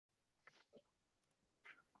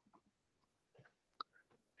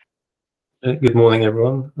Good morning,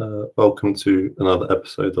 everyone. Welcome to another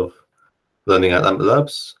episode of Learning at Lambert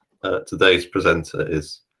Labs. Today's presenter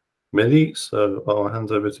is Millie, so I'll hand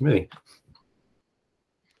over to Millie.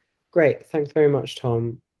 Great, thanks very much,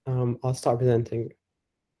 Tom. I'll start presenting.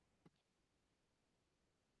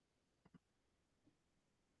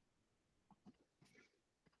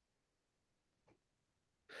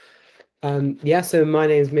 So my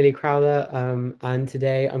name is Millie Crowler, and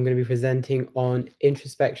today I'm going to be presenting on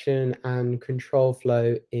introspection and control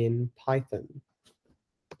flow in Python.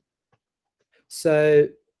 So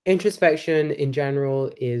introspection in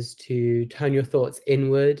general is to turn your thoughts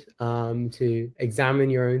inward, to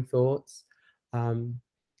examine your own thoughts.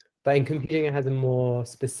 But in computing, it has a more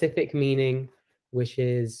specific meaning, which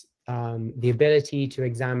is the ability to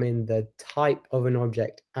examine the type of an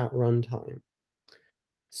object at runtime.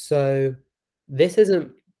 So this isn't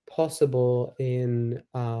possible in,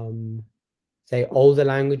 say, older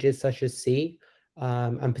languages such as C,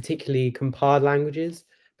 and particularly compiled languages,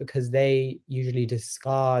 because they usually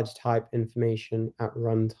discard type information at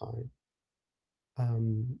runtime.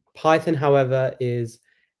 Python, however, is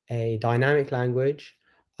a dynamic language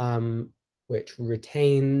which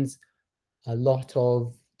retains a lot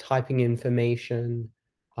of typing information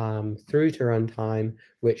through to runtime,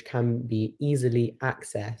 which can be easily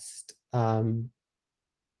accessed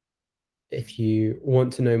if you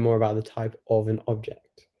want to know more about the type of an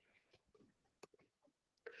object.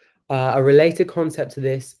 A related concept to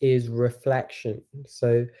this is reflection.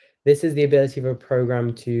 So this is the ability of a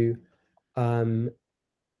program to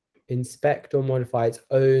inspect or modify its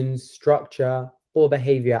own structure or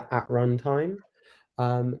behavior at runtime.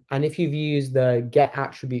 And if you've used the get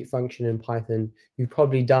attribute function in Python, you've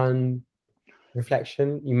probably done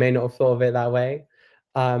reflection. You may not have thought of it that way.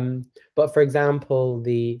 But for example,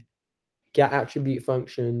 the get attribute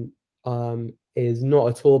function is not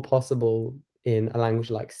at all possible in a language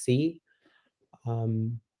like C.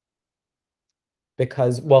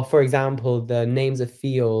 Because, well, for example, the names of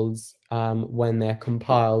fields, when they're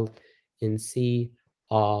compiled in C,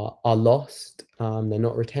 are lost, they're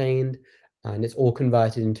not retained, and it's all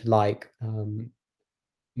converted into like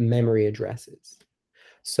memory addresses.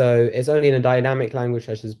 So it's only in a dynamic language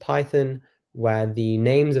such as Python where the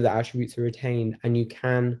names of the attributes are retained and you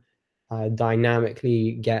can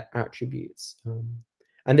dynamically get attributes.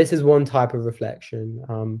 And this is one type of reflection.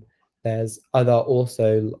 There's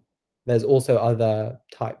also other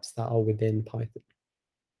types that are within Python.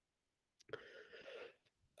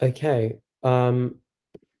 Okay.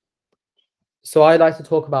 So I'd like to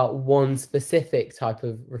talk about one specific type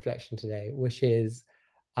of reflection today, which is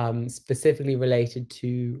specifically related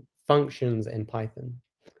to functions in Python.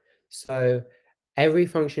 So every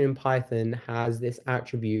function in Python has this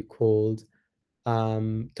attribute called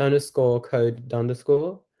 _code_.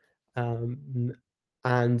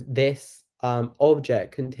 And this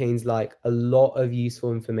object contains like a lot of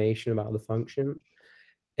useful information about the function.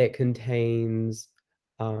 It contains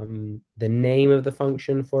the name of the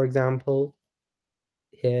function, for example,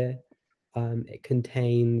 here. It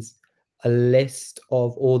contains a list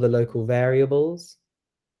of all the local variables,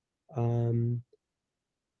 and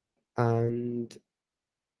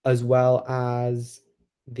as well as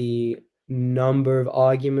the number of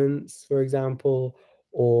arguments, for example,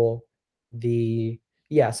 or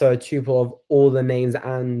so a tuple of all the names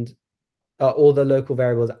and all the local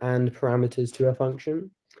variables and parameters to a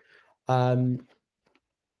function. So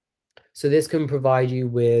this can provide you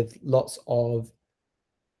with lots of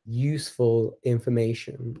useful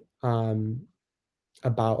information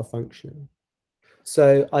about a function.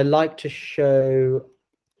 So I'd like to show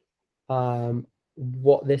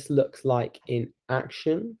what this looks like in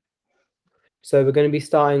action. So we're going to be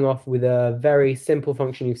starting off with a very simple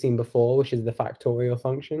function you've seen before, which is the factorial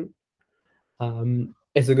function.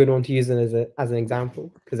 It's a good one to use as an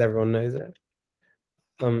example because everyone knows it.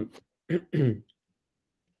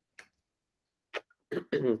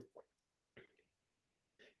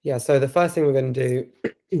 Yeah, so the first thing we're going to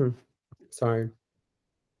do,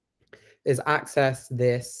 is access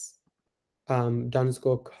this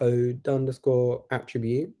 _code_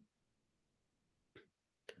 attribute.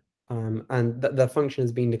 And the function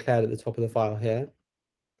is being declared at the top of the file here.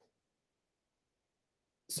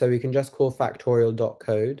 So we can just call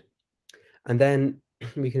factorial.code. And then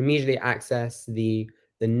we can immediately access the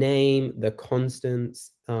name, the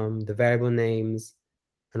constants, the variable names,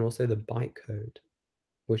 and also the bytecode,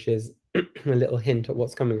 which is a little hint at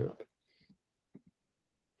what's coming up.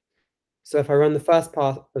 So if I run the first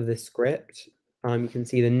part of this script, you can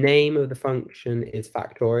see the name of the function is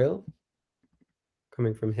factorial,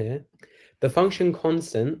 coming from here. The function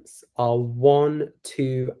constants are 1,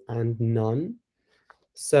 2, and none.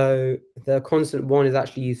 So the constant 1 is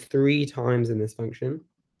actually used 3 times in this function,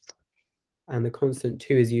 and the constant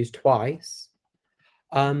 2 is used twice.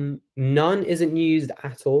 None isn't used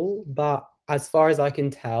at all, but as far as I can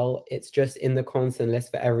tell, it's just in the constant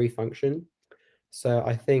list for every function. So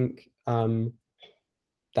I think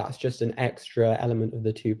that's just an extra element of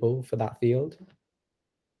the tuple for that field.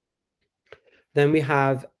 Then we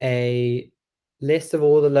have a list of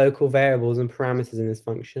all the local variables and parameters in this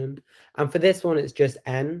function. And for this one, it's just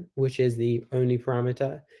n, which is the only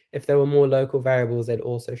parameter. If there were more local variables, they'd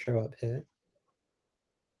also show up here.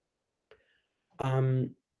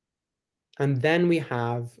 And then we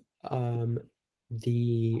have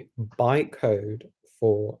the bytecode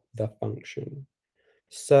for the function.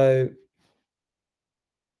 So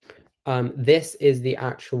this is the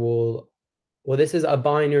actual, well, this is a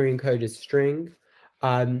binary encoded string,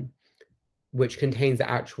 which contains the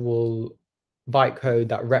actual bytecode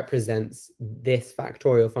that represents this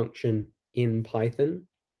factorial function in Python.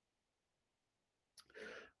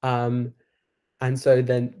 And so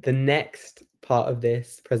then the next part of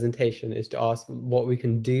this presentation is to ask what we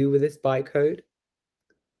can do with this bytecode.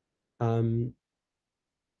 And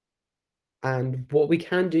what we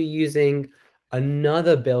can do using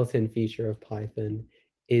another built-in feature of Python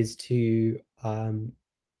is to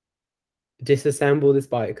disassemble this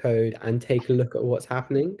bytecode and take a look at what's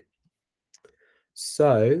happening.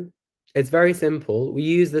 So it's very simple. We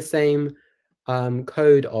use the same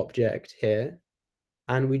code object here,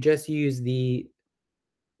 and we just use the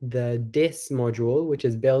dis module, which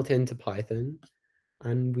is built into Python,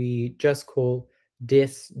 and we just call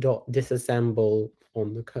dis.disassemble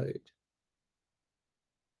on the code.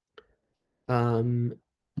 And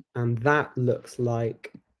that looks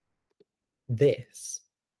like this.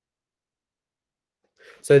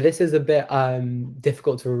 So this is a bit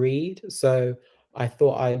difficult to read, so I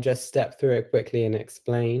thought I'd just step through it quickly and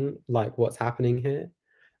explain like what's happening here.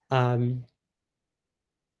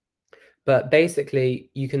 But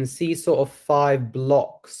basically, you can see sort of 5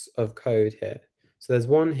 blocks of code here. So there's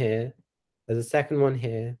one here, there's a second one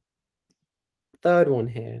here, third one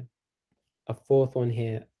here, a fourth one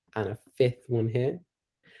here, and a fifth one here.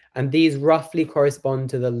 And these roughly correspond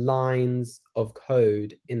to the lines of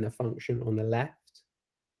code in the function on the left.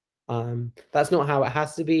 That's not how it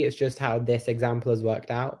has to be, it's just how this example has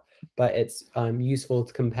worked out, but it's useful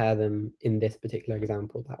to compare them in this particular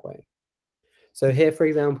example that way. So here, for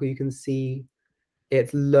example, you can see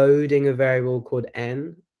it's loading a variable called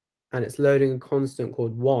n, and it's loading a constant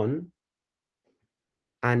called 1,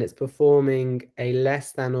 and it's performing a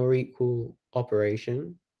less than or equal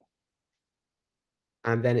operation,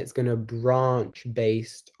 and then it's going to branch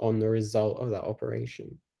based on the result of that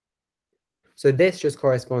operation. So this just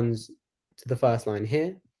corresponds to the first line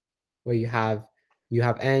here, where you have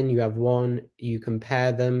n, you have 1, you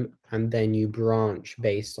compare them, and then you branch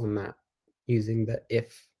based on that using the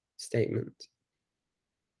if statement.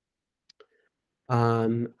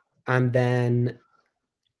 And then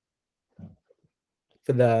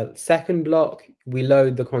for the second block, we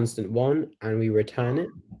load the constant 1 and we return it,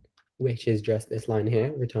 which is just this line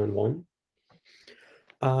here, return 1.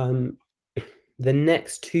 The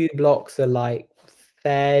next 2 blocks are like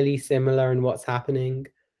fairly similar in what's happening.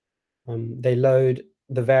 They load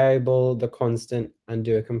the variable, the constant, and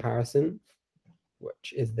do a comparison,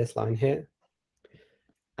 which is this line here.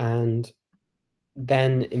 And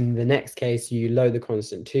then in the next case, you load the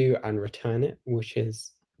constant 2 and return it, which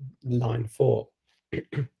is line 4.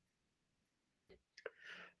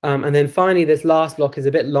 And then finally, this last block is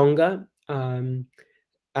a bit longer, and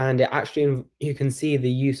it actually, you can see the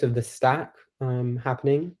use of the stack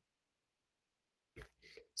happening.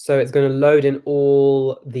 So it's going to load in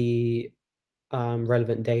all the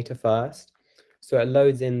relevant data first. So it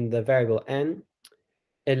loads in the variable n.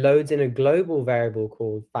 It loads in a global variable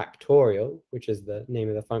called factorial, which is the name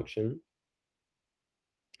of the function.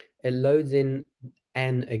 It loads in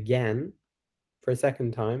n again for a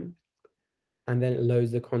second time, and then it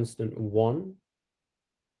loads the constant 1.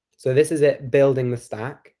 So this is it building the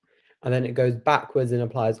stack, and then it goes backwards and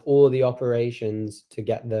applies all the operations to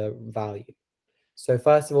get the value. So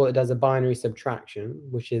first of all, it does a binary subtraction,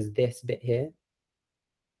 which is this bit here.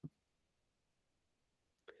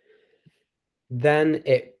 Then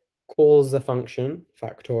it calls the function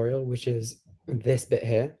factorial, which is this bit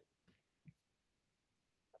here.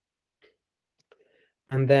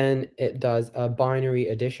 And then it does a binary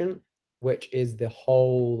addition, which is the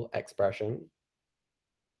whole expression.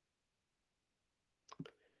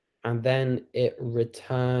 And then it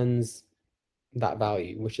returns that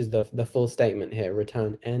value, which is the full statement here,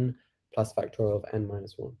 return n plus factorial of n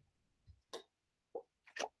minus 1.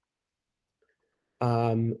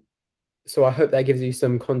 So I hope that gives you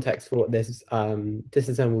some context for what this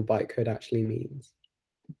disassembled bytecode actually means.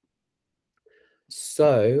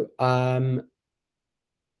 So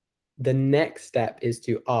the next step is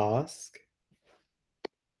to ask,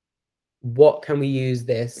 what can we use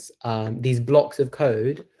this these blocks of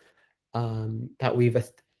code that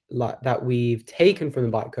we've taken from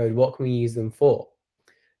the bytecode? What can we use them for?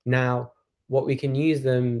 Now, what we can use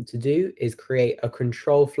them to do is create a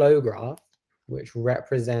control flow graph, which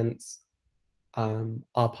represents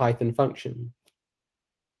our Python function.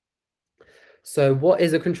 So what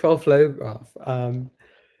is a control flow graph?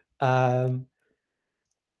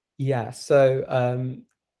 Yeah, so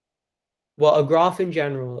well, a graph in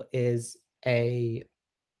general is a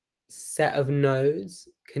set of nodes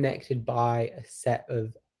connected by a set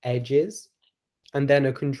of edges. And then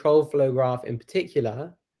a control flow graph in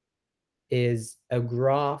particular is a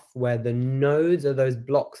graph where the nodes are those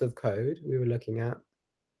blocks of code we were looking at,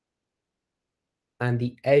 and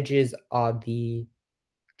the edges are the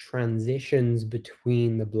transitions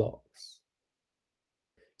between the blocks.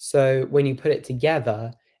 So when you put it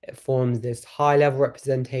together, it forms this high-level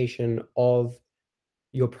representation of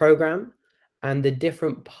your program and the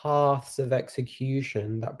different paths of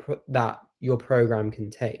execution that your program can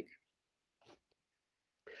take.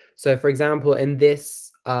 So for example, in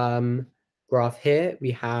this graph here, we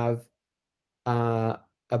have a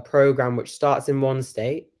program which starts in one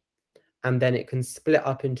state, and then it can split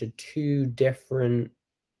up into two different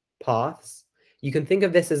paths. You can think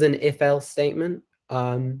of this as an if-else statement.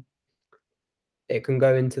 It can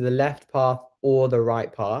go into the left path or the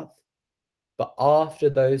right path, but after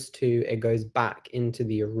those two, it goes back into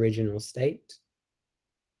the original state.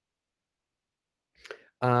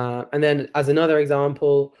 And then as another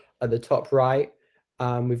example, at the top right,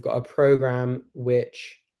 we've got a program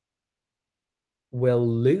which will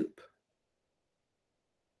loop.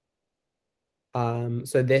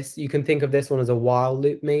 So this, you can think of this one as a while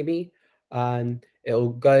loop maybe. It'll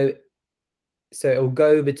go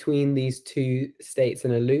between these two states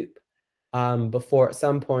in a loop before at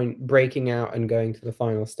some point breaking out and going to the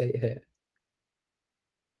final state here.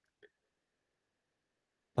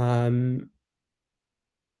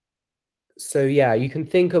 So yeah, you can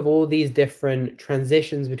think of all these different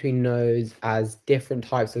transitions between nodes as different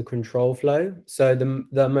types of control flow. So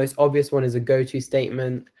the most obvious one is a go-to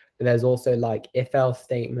statement, but there's also like if-else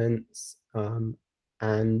statements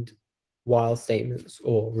and while statements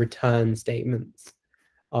or return statements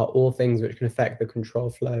are all things which can affect the control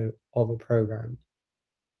flow of a program.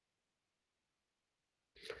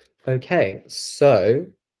 Okay, so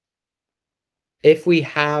if we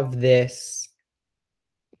have this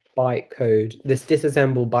bytecode, this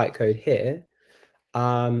disassembled bytecode here,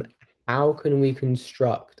 how can we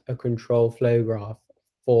construct a control flow graph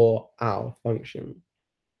for our function?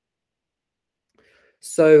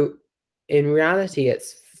 So in reality,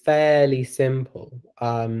 it's fairly simple.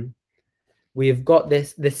 We've got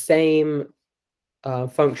the same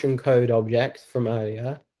function code object from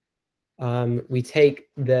earlier. We take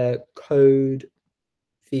the code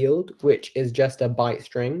field, which is just a byte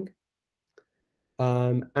string.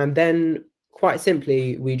 And then quite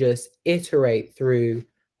simply, we just iterate through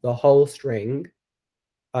the whole string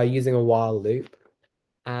using a while loop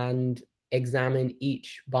and examine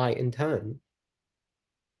each byte in turn.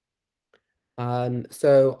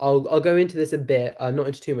 So I'll go into this a bit, not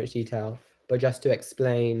into too much detail, but just to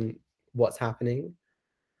explain what's happening.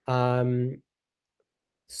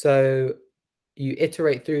 So you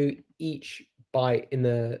iterate through each byte in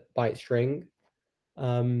the byte string.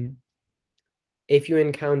 If you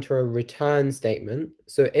encounter a return statement,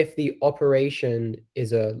 so if the operation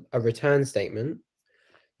is a return statement,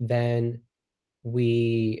 then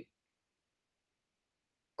we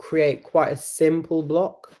create quite a simple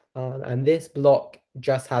block. And this block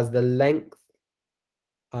just has the length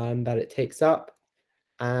that it takes up,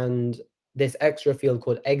 and this extra field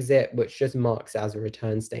called exit, which just marks as a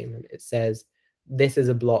return statement. It says this is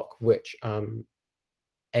a block which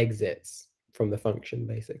exits from the function,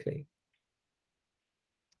 basically.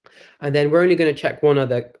 And then we're only going to check one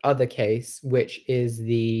other case, which is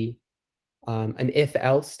the an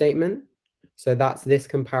if-else statement. So that's this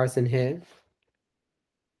comparison here.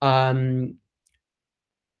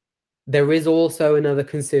 There is also another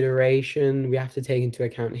consideration we have to take into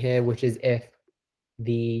account here, which is if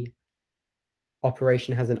the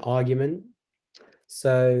operation has an argument.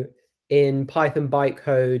 So in Python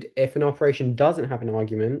bytecode, if an operation doesn't have an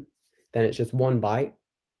argument, then it's just 1 byte.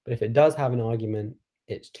 But if it does have an argument,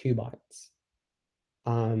 it's 2 bytes.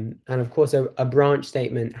 And of course, a branch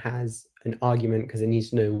statement has an argument because it needs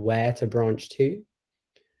to know where to branch to.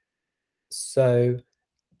 So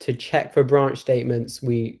to check for branch statements,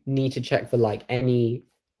 we need to check for like any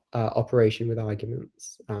operation with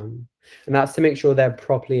arguments. And that's to make sure they're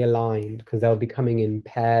properly aligned, because they'll be coming in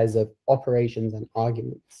pairs of operations and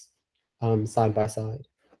arguments side by side.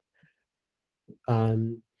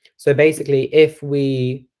 So basically, if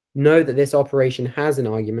we know that this operation has an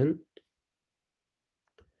argument,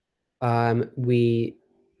 we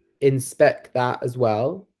inspect that as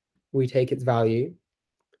well. We take its value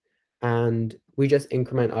and we just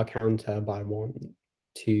increment our counter by 1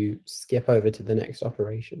 to skip over to the next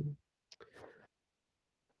operation.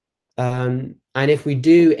 And if we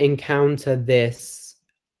do encounter this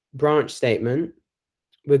branch statement,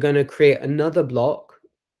 we're going to create another block,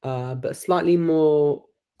 but slightly more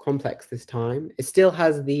complex this time. It still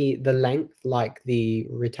has the length like the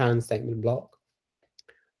return statement block,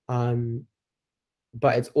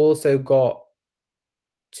 but it's also got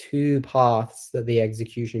 2 paths that the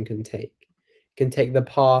execution can take. It can take the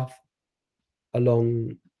path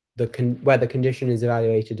along where the condition is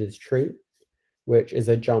evaluated as true, which is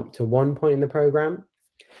a jump to 1 point in the program,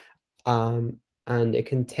 and it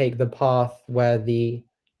can take the path where the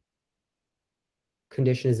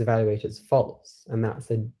condition is evaluated as false, and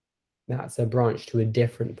that's a branch to a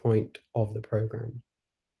different point of the program.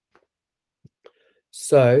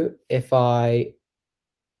 So if I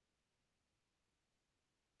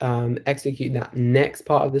execute that next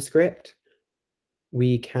part of the script,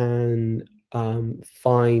 we can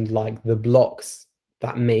find like the blocks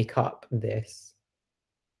that make up this,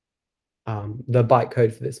 the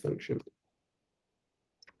bytecode for this function.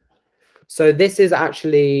 So this is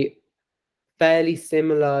actually fairly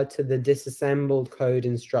similar to the disassembled code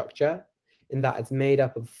in structure, in that it's made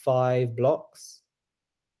up of 5 blocks.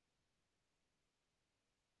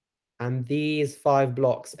 And these 5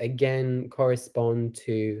 blocks again correspond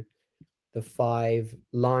to the 5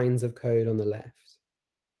 lines of code on the left.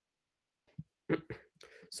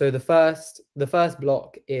 So the first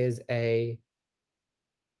block is a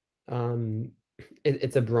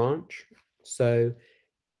it's a branch. So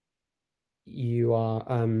you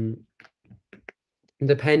are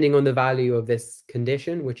depending on the value of this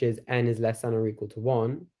condition, which is n is less than or equal to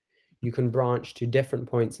 1, you can branch to different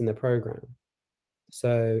points in the program.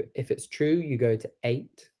 So if it's true, you go to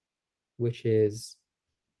 8, which is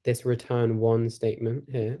this return 1 statement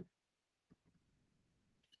here.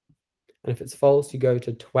 And if it's false, you go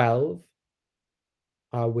to 12,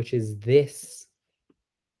 which is this,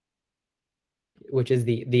 which is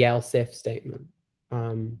the else if statement,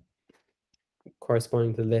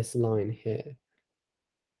 corresponding to this line here.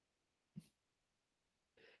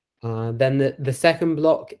 Then the second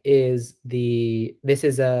block is this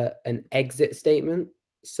is an exit statement.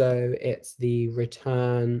 So it's the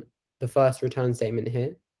first return statement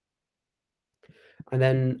here. And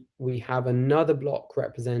then we have another block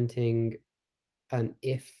representing an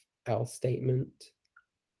if-else statement,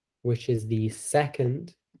 which is the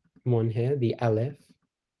second one here, the elif.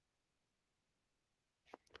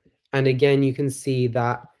 And again, you can see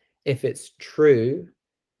that if it's true,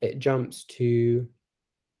 it jumps to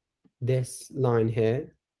this line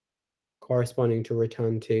here, corresponding to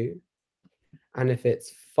return 2. And if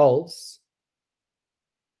it's false,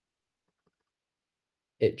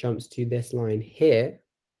 it jumps to this line here,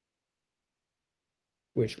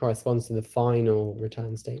 which corresponds to the final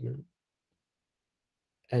return statement,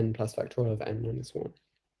 n plus factorial of n minus 1.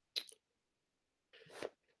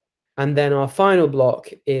 And then our final block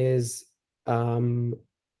is the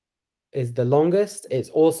longest. It's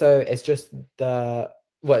just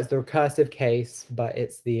it's the recursive case, but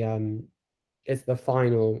it's the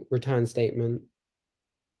final return statement,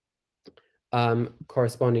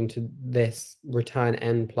 corresponding to this return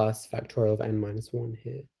n plus factorial of n minus 1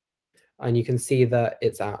 here. And you can see that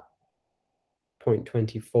it's at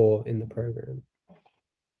 0.24 in the program.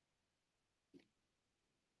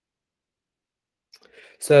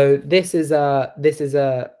 So this is a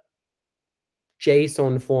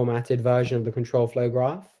JSON formatted version of the control flow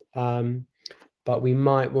graph, but we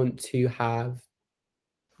might want to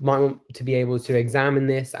be able to examine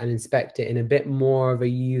this and inspect it in a bit more of a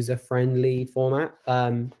user-friendly format,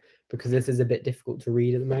 because this is a bit difficult to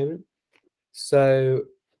read at the moment. So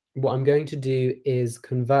what I'm going to do is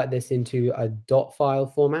convert this into a dot file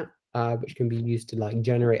format, which can be used to like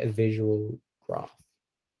generate a visual graph.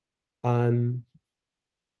 And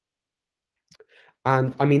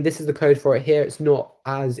I mean, this is the code for it here. It's not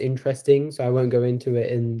as interesting, so I won't go into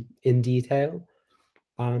it in detail.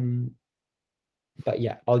 But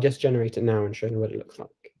yeah, I'll just generate it now and show you what it looks like.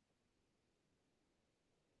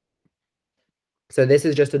 So this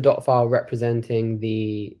is just a dot file representing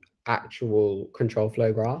the actual control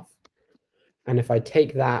flow graph. And if I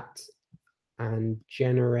take that and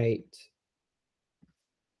generate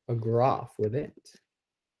a graph with it,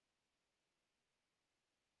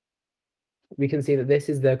 we can see that this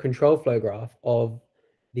is the control flow graph of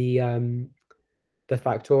the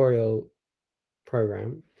factorial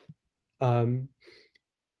program.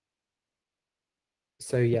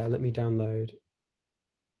 So yeah, let me download.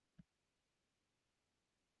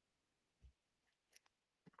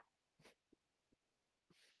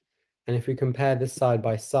 And if we compare this side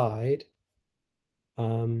by side,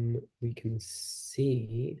 we can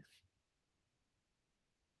see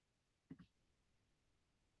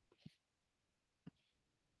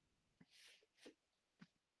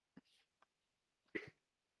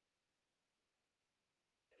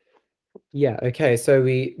yeah, okay, so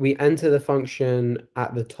we enter the function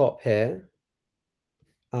at the top here.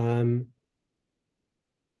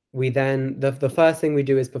 We then the first thing we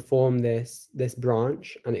do is perform this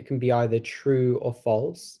branch, and it can be either true or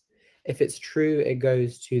false. If it's true, it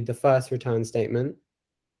goes to the first return statement,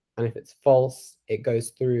 and if it's false, it goes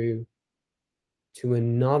through to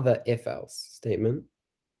another if-else statement.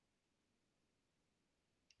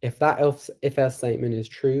 If that if-else statement is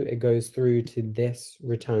true, it goes through to this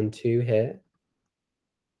return to here.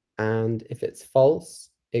 And if it's false,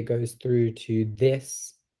 it goes through to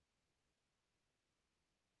this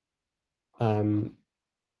return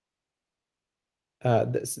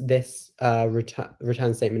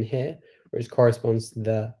statement here, which corresponds to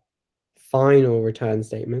the final return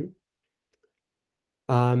statement.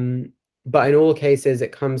 But in all cases,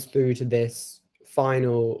 it comes through to this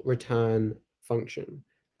final return function.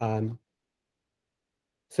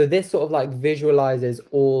 So this sort of like visualizes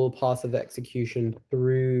all paths of execution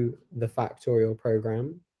through the factorial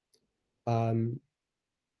program,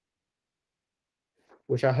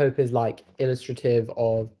 which I hope is like illustrative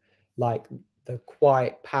of like the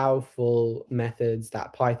quite powerful methods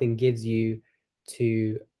that Python gives you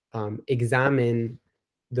to examine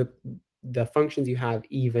the functions you have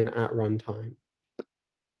even at runtime.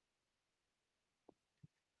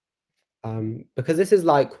 Because this is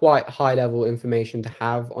like quite high level information to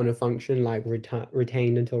have on a function, like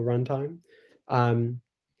retained until runtime. And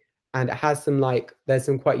it has some like, there's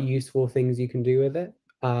some quite useful things you can do with it.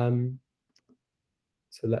 So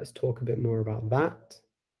let's talk a bit more about that.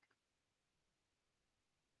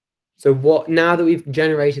 So now that we've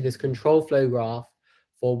generated this control flow graph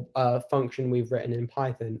for a function we've written in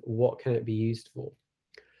Python, what can it be used for?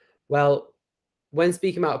 Well, when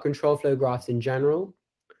speaking about control flow graphs in general,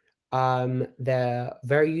 they're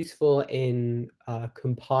very useful in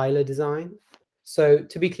compiler design. So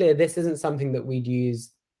to be clear, this isn't something that we'd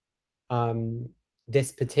use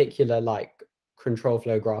this particular like control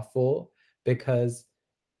flow graph for, because,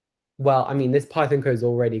 well, I mean, this Python code is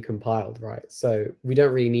already compiled, right? So we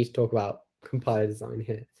don't really need to talk about compiler design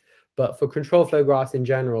here. But for control flow graphs in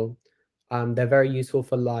general, they're very useful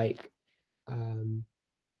for like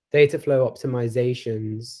data flow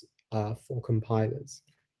optimizations for compilers.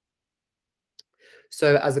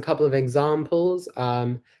 So as a couple of examples,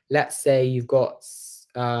 let's say you've got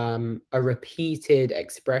a repeated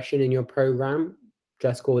expression in your program,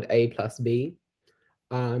 just called a plus b.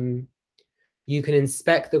 You can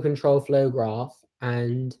inspect the control flow graph,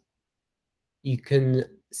 and you can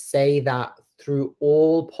say that through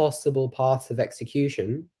all possible paths of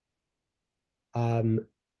execution, the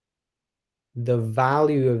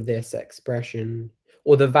value of this expression,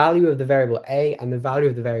 or the value of the variable a and the value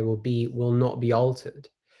of the variable b, will not be altered.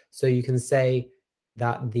 So you can say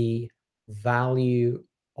that the value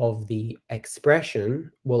of the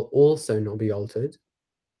expression will also not be altered.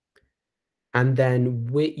 And then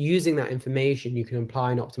using that information, you can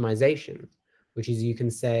apply an optimization, which is you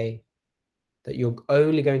can say that you're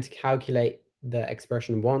only going to calculate the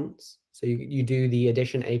expression once. So you do the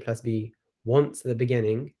addition a plus b once at the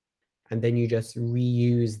beginning, and then you just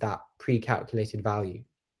reuse that pre-calculated value.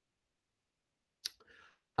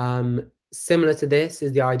 Similar to this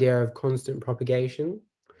is the idea of constant propagation.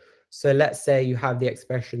 So let's say you have the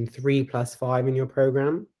expression 3 plus 5 in your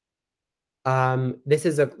program. This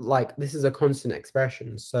is a constant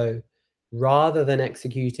expression. So rather than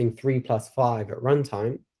executing 3 plus 5 at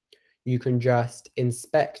runtime, you can just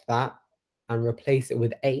inspect that and replace it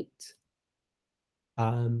with 8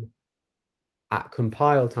 at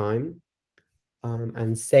compile time,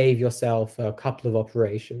 and save yourself a couple of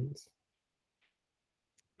operations.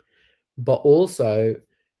 But also,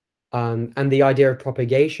 and the idea of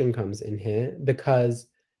propagation comes in here, because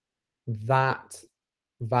that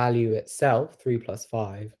value itself, 3 plus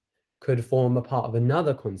 5, could form a part of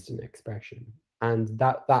another constant expression. and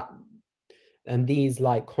these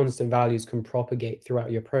like constant values can propagate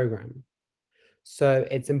throughout your program. So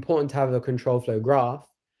it's important to have a control flow graph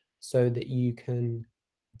so that you can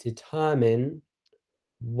determine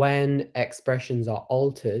when expressions are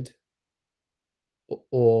altered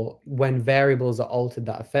or when variables are altered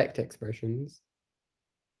that affect expressions.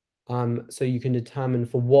 So you can determine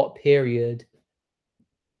for what period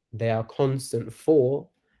they are constant for,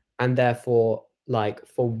 and therefore like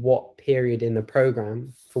for what period in the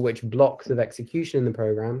program, for which blocks of execution in the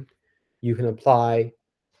program, you can apply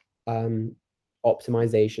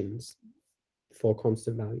optimizations for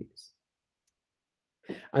constant values.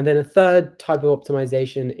 And then a third type of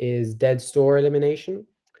optimization is dead store elimination.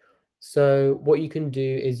 So what you can do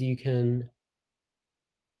is you can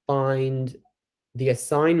find the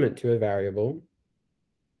assignment to a variable,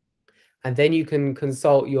 and then you can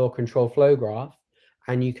consult your control flow graph,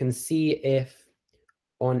 and you can see if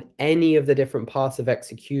on any of the different paths of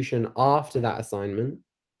execution after that assignment,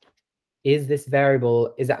 is this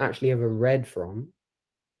variable, is it actually ever read from?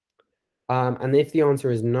 And if the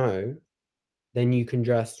answer is no, then you can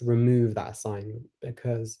just remove that assignment,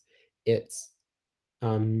 because it's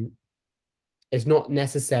not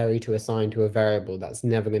necessary to assign to a variable that's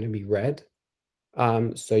never going to be read.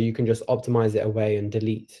 So you can just optimize it away and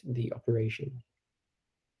delete the operation.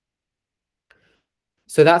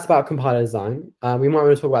 So that's about compiler design. We might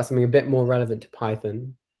want to talk about something a bit more relevant to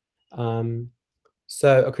Python.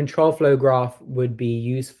 So a control flow graph would be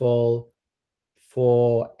useful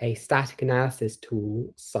for a static analysis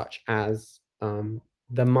tool, such as the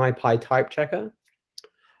MyPy type checker.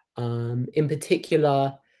 In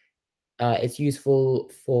particular, it's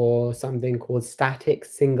useful for something called static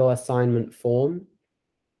single assignment form.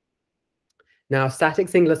 Now, static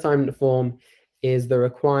single assignment form is the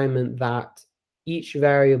requirement that each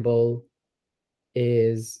variable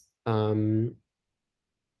is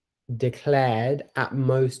declared at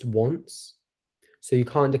most once. So you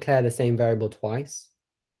can't declare the same variable twice.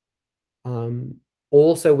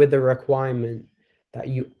 Also with the requirement that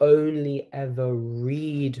you only ever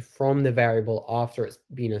read from the variable after it's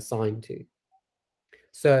been assigned to.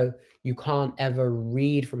 So you can't ever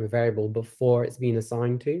read from a variable before it's been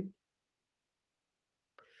assigned to.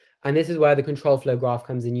 And this is where the control flow graph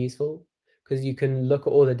comes in useful, because you can look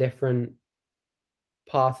at all the different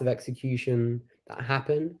paths of execution that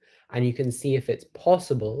happen, and you can see if it's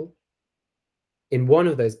possible in one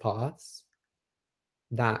of those paths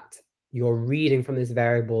that you're reading from this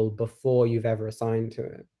variable before you've ever assigned to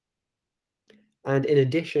it. And in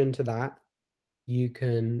addition to that, you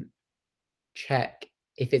can check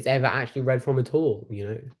if it's ever actually read from at all,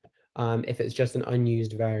 if it's just an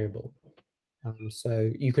unused variable.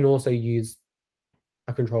 So you can also use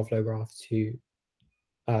a control flow graph to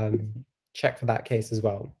check for that case as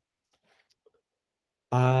well.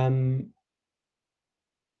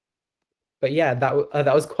 But yeah,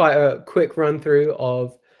 that was quite a quick run through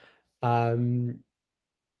of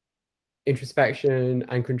introspection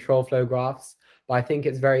and control flow graphs. But I think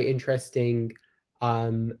it's very interesting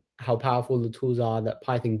how powerful the tools are that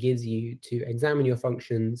Python gives you to examine your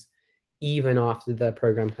functions even after the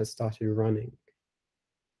program has started running.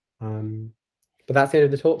 But that's the end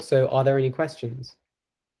of the talk. So are there any questions?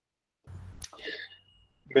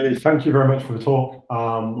 Billy, thank you very much for the talk.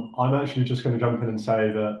 I'm actually just going to jump in and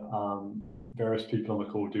say that various people on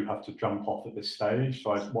the call do have to jump off at this stage.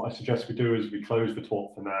 So what I suggest we do is we close the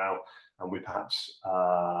talk for now, and we perhaps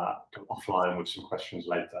go offline with some questions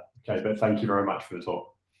later. Okay, but thank you very much for the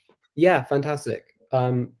talk. Yeah, fantastic.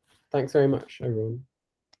 Thanks very much, everyone.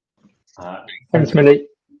 Thanks, Millie.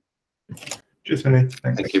 Cheers, Millie.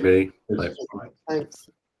 Thank you, Millie. Thanks.